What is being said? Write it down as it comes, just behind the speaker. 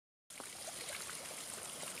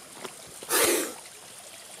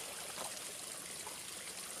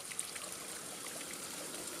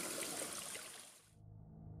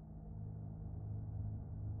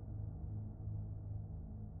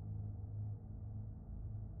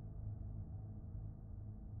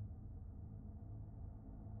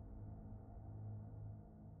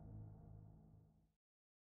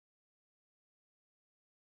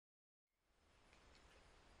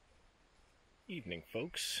Evening,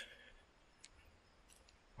 folks.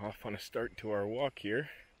 Off on a start to our walk here,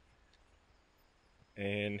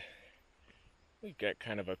 and we've got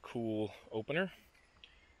kind of a cool opener.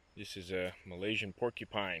 This is a Malaysian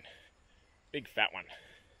porcupine, big fat one,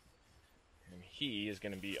 and he is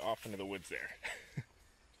going to be off into the woods there.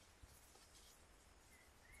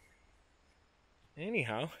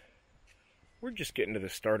 Anyhow, we're just getting to the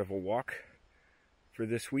start of a walk for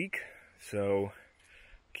this week, so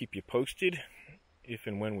keep you posted if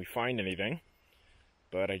and when we find anything.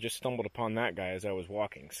 But I just stumbled upon that guy as I was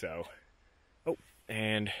walking, so... Oh,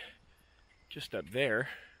 and just up there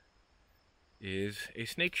is a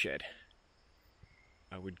snake shed.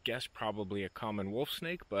 I would guess probably a common wolf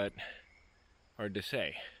snake, but hard to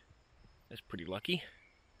say. That's pretty lucky.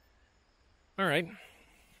 Alright,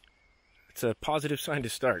 it's a positive sign to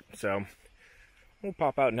start, so we'll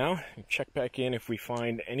pop out now and check back in if we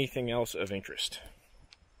find anything else of interest.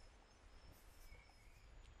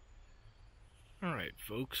 Alright,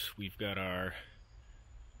 folks, we've got our,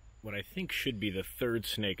 what I think should be the third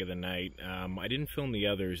snake of the night. I didn't film the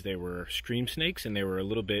others. They were stream snakes and they were a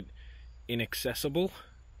little bit inaccessible.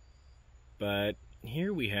 But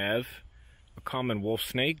here we have a common wolf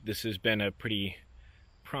snake. This has been a pretty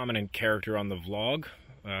prominent character on the vlog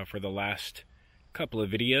for the last couple of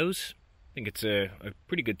videos. I think it's a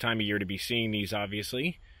pretty good time of year to be seeing these,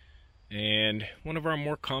 obviously. And one of our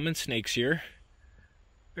more common snakes here.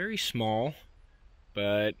 Very small,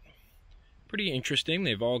 but pretty interesting.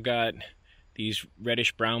 They've all got these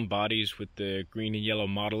reddish brown bodies with the green and yellow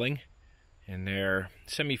mottling, and they're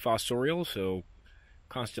semi-fossorial, so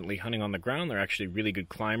constantly hunting on the ground. They're actually really good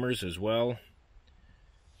climbers as well.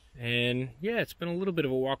 And yeah, it's been a little bit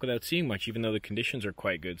of a walk without seeing much, even though the conditions are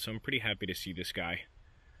quite good, so I'm pretty happy to see this guy.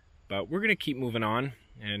 But we're going to keep moving on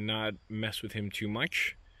and not mess with him too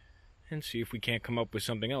much and see if we can't come up with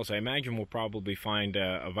something else. I imagine we'll probably find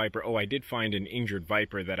a viper. Oh, I did find an injured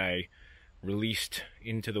viper that I released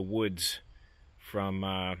into the woods from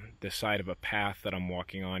the side of a path that I'm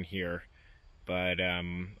walking on here. But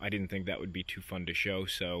I didn't think that would be too fun to show.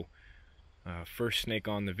 So first snake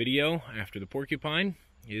on the video after the porcupine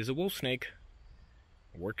is a wolf snake.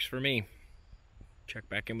 Works for me. Check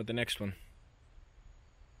back in with the next one.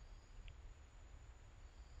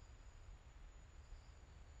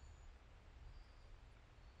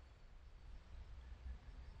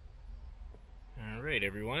 Alright,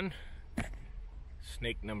 everyone,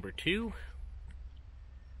 snake number 2,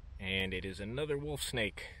 and it is another wolf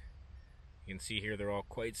snake. You can see here they're all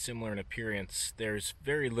quite similar in appearance. There's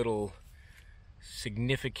very little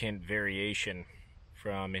significant variation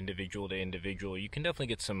from individual to individual. You can definitely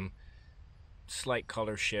get some slight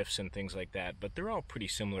color shifts and things like that, but they're all pretty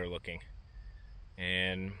similar looking.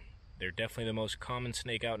 And they're definitely the most common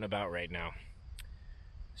snake out and about right now.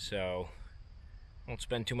 So won't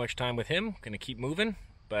spend too much time with him. Gonna keep moving,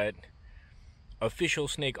 but official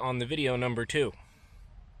snake on the video number 2.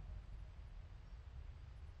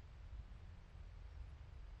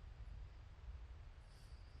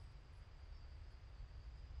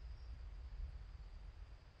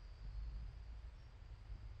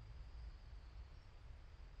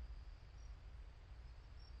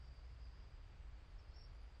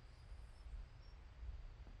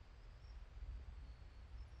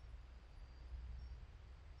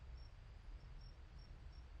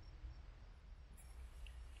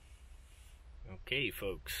 Okay,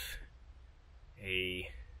 folks, a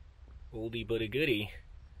oldie but a goodie.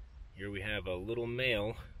 Here we have a little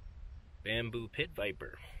male bamboo pit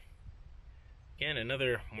viper. Again,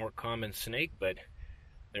 another more common snake, but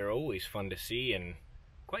they're always fun to see and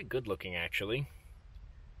quite good looking, actually.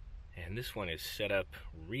 And this one is set up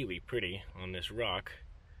really pretty on this rock,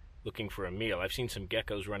 looking for a meal. I've seen some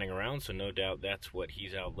geckos running around, so no doubt that's what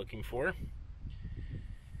he's out looking for.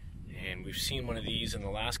 And we've seen one of these in the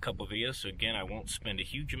last couple of videos, so again, I won't spend a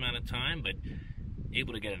huge amount of time, but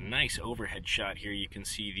able to get a nice overhead shot here. You can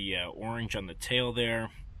see the orange on the tail there.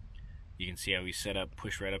 You can see how he's set up,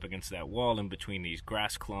 pushed right up against that wall in between these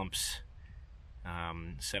grass clumps,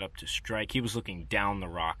 set up to strike. He was looking down the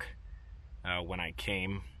rock when I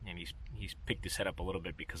came, and he's picked his head up a little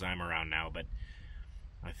bit because I'm around now, but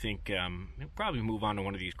I think he'll probably move on to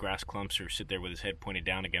one of these grass clumps or sit there with his head pointed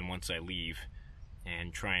down again once I leave,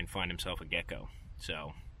 and try and find himself a gecko.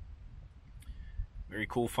 So, very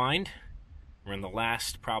cool find. We're in the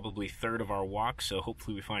last probably third of our walk, so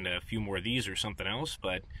hopefully we find a few more of these or something else,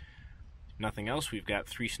 but if nothing else, we've got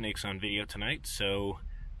 3 snakes on video tonight, so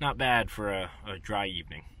not bad for a dry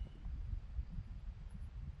evening.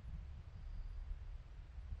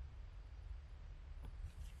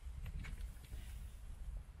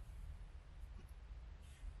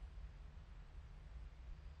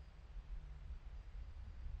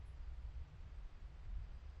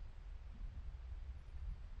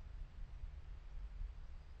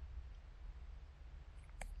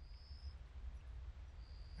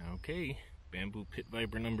 Okay, bamboo pit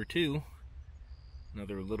viper number 2.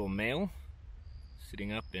 Another little male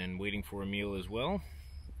sitting up and waiting for a meal as well.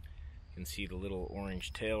 You can see the little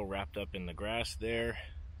orange tail wrapped up in the grass there.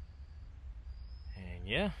 And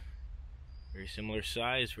yeah, very similar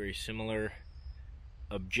size, very similar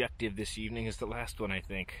objective this evening as the last one, I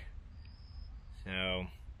think. So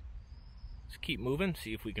let's keep moving,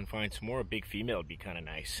 see if we can find some more. A big female would be kind of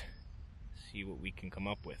nice. See what we can come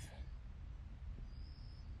up with.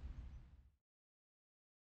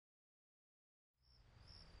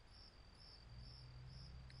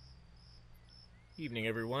 Evening,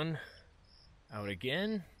 everyone. Out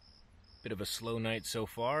again. Bit of a slow night so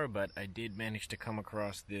far, but I did manage to come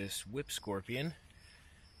across this whip scorpion,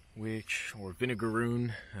 or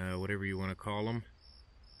vinegaroon, whatever you want to call them.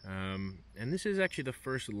 And this is actually the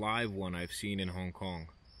first live one I've seen in Hong Kong.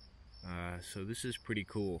 So this is pretty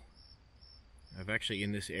cool. I've actually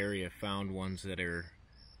in this area found ones that are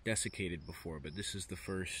desiccated before, but this is the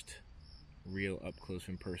first real up close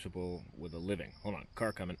and personal with a living. Hold on,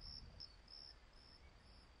 car coming.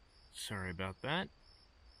 Sorry about that.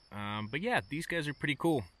 But yeah, these guys are pretty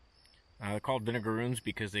cool. They're called vinegaroons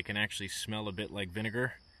because they can actually smell a bit like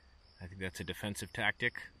vinegar. I think that's a defensive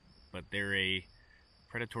tactic, but they're a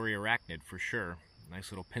predatory arachnid for sure.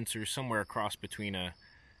 Nice little pincers somewhere across between a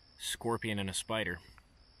scorpion and a spider.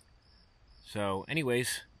 So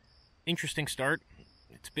anyways, interesting start.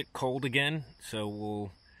 It's a bit cold again, so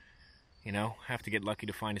we'll, have to get lucky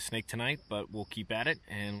to find a snake tonight, but we'll keep at it.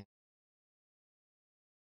 And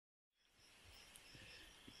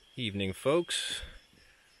evening, folks.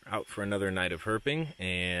 Out for another night of herping,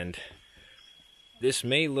 and this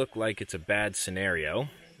may look like it's a bad scenario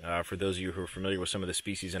for those of you who are familiar with some of the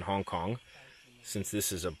species in Hong Kong, since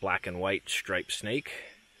this is a black and white striped snake,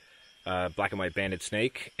 black and white banded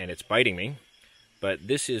snake, and it's biting me. But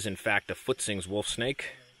this is in fact a Footsing's wolf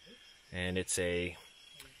snake, and it's a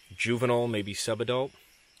juvenile, maybe subadult.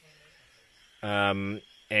 And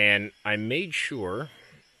I made sure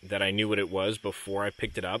that I knew what it was before I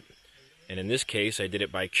picked it up, and in this case I did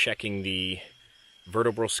it by checking the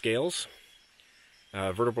vertebral scales.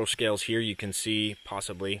 Vertebral scales here, you can see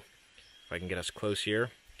possibly, if I can get us close here,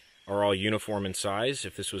 are all uniform in size.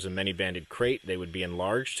 If this was a many-banded crate, they would be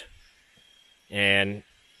enlarged. And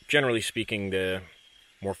generally speaking, the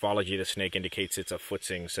morphology of the snake indicates it's a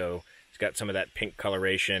Footsing, so it's got some of that pink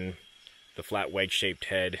coloration, the flat wedge-shaped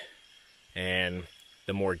head, and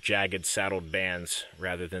the more jagged saddled bands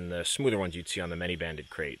rather than the smoother ones you'd see on the many-banded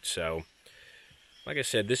crate. So, like I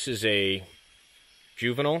said, this is a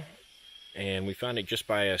juvenile, and we found it just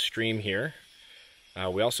by a stream here.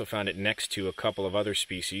 We also found it next to a couple of other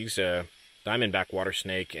species, a diamondback water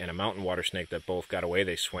snake and a mountain water snake that both got away.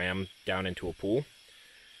 They swam down into a pool.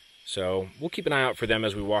 So we'll keep an eye out for them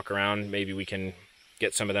as we walk around. Maybe we can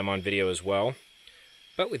get some of them on video as well.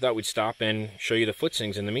 But we thought we'd stop and show you the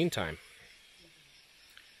Footsings in the meantime.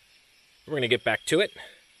 We're going to get back to it,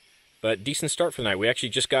 but decent start for the night. We actually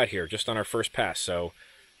just got here, just on our first pass, so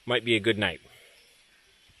might be a good night.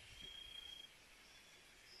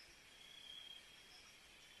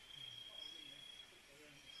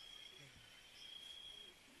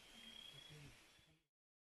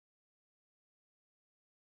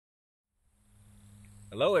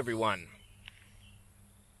 Hello, everyone.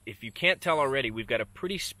 If you can't tell already, we've got a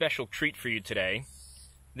pretty special treat for you today.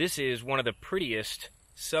 This is one of the prettiest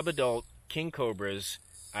subadult king cobras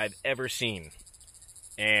I've ever seen,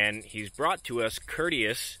 and he's brought to us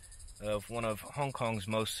courteous of one of Hong Kong's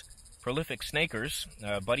most prolific snakers,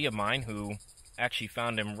 a buddy of mine who actually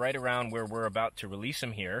found him right around where we're about to release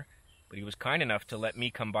him here, but he was kind enough to let me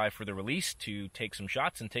come by for the release to take some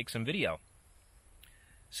shots and take some video.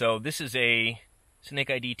 So this is a Snake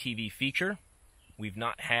ID TV feature. We've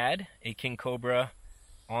not had a king cobra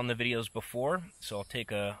on the videos before, so I'll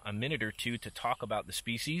take a minute or two to talk about the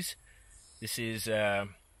species. This is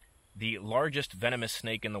the largest venomous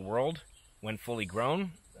snake in the world when fully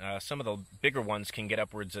grown. Some of the bigger ones can get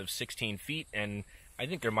upwards of 16 feet, and I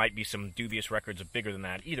think there might be some dubious records of bigger than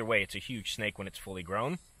that. Either way, it's a huge snake when it's fully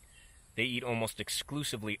grown. They eat almost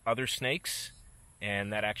exclusively other snakes,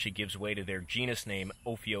 and that actually gives way to their genus name,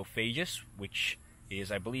 Ophiophagous, which is,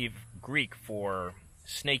 I believe, Greek for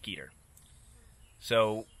snake eater.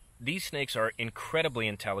 So these snakes are incredibly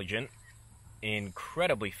intelligent,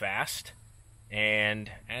 incredibly fast, and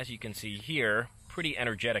as you can see here, pretty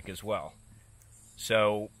energetic as well.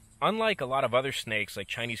 So unlike a lot of other snakes like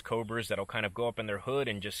Chinese cobras that'll kind of go up in their hood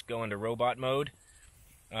and just go into robot mode,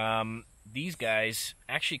 these guys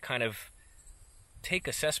actually kind of take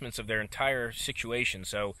assessments of their entire situation.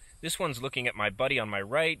 So this one's looking at my buddy on my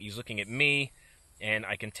right, he's looking at me, and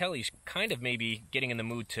I can tell he's kind of maybe getting in the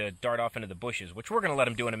mood to dart off into the bushes, which we're going to let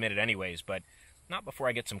him do in a minute anyways, but not before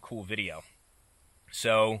I get some cool video.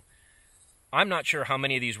 So I'm not sure how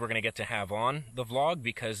many of these we're going to get to have on the vlog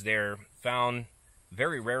because they're found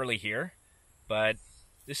very rarely here, but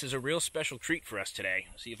this is a real special treat for us today.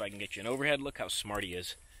 See if I can get you an overhead. Look how smart he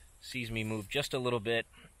is. Sees me move just a little bit,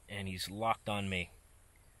 and he's locked on me.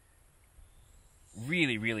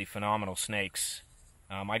 Really, really phenomenal snakes.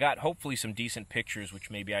 I got hopefully some decent pictures,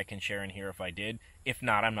 which maybe I can share in here if I did. If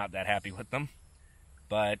not, I'm not that happy with them.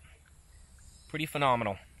 But pretty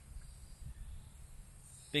phenomenal.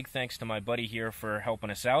 Big thanks to my buddy here for helping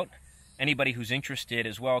us out. Anybody who's interested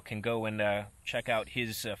as well can go and check out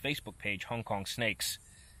his Facebook page, Hong Kong Snakes.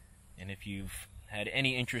 And if you've had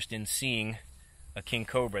any interest in seeing a king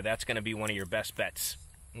cobra, that's going to be one of your best bets.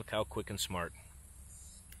 Look how quick and smart.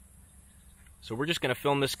 So we're just going to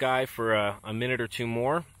film this guy for a minute or two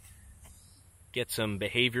more, get some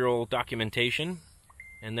behavioral documentation,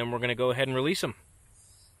 and then we're going to go ahead and release him.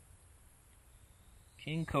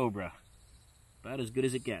 King cobra. About as good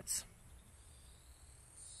as it gets.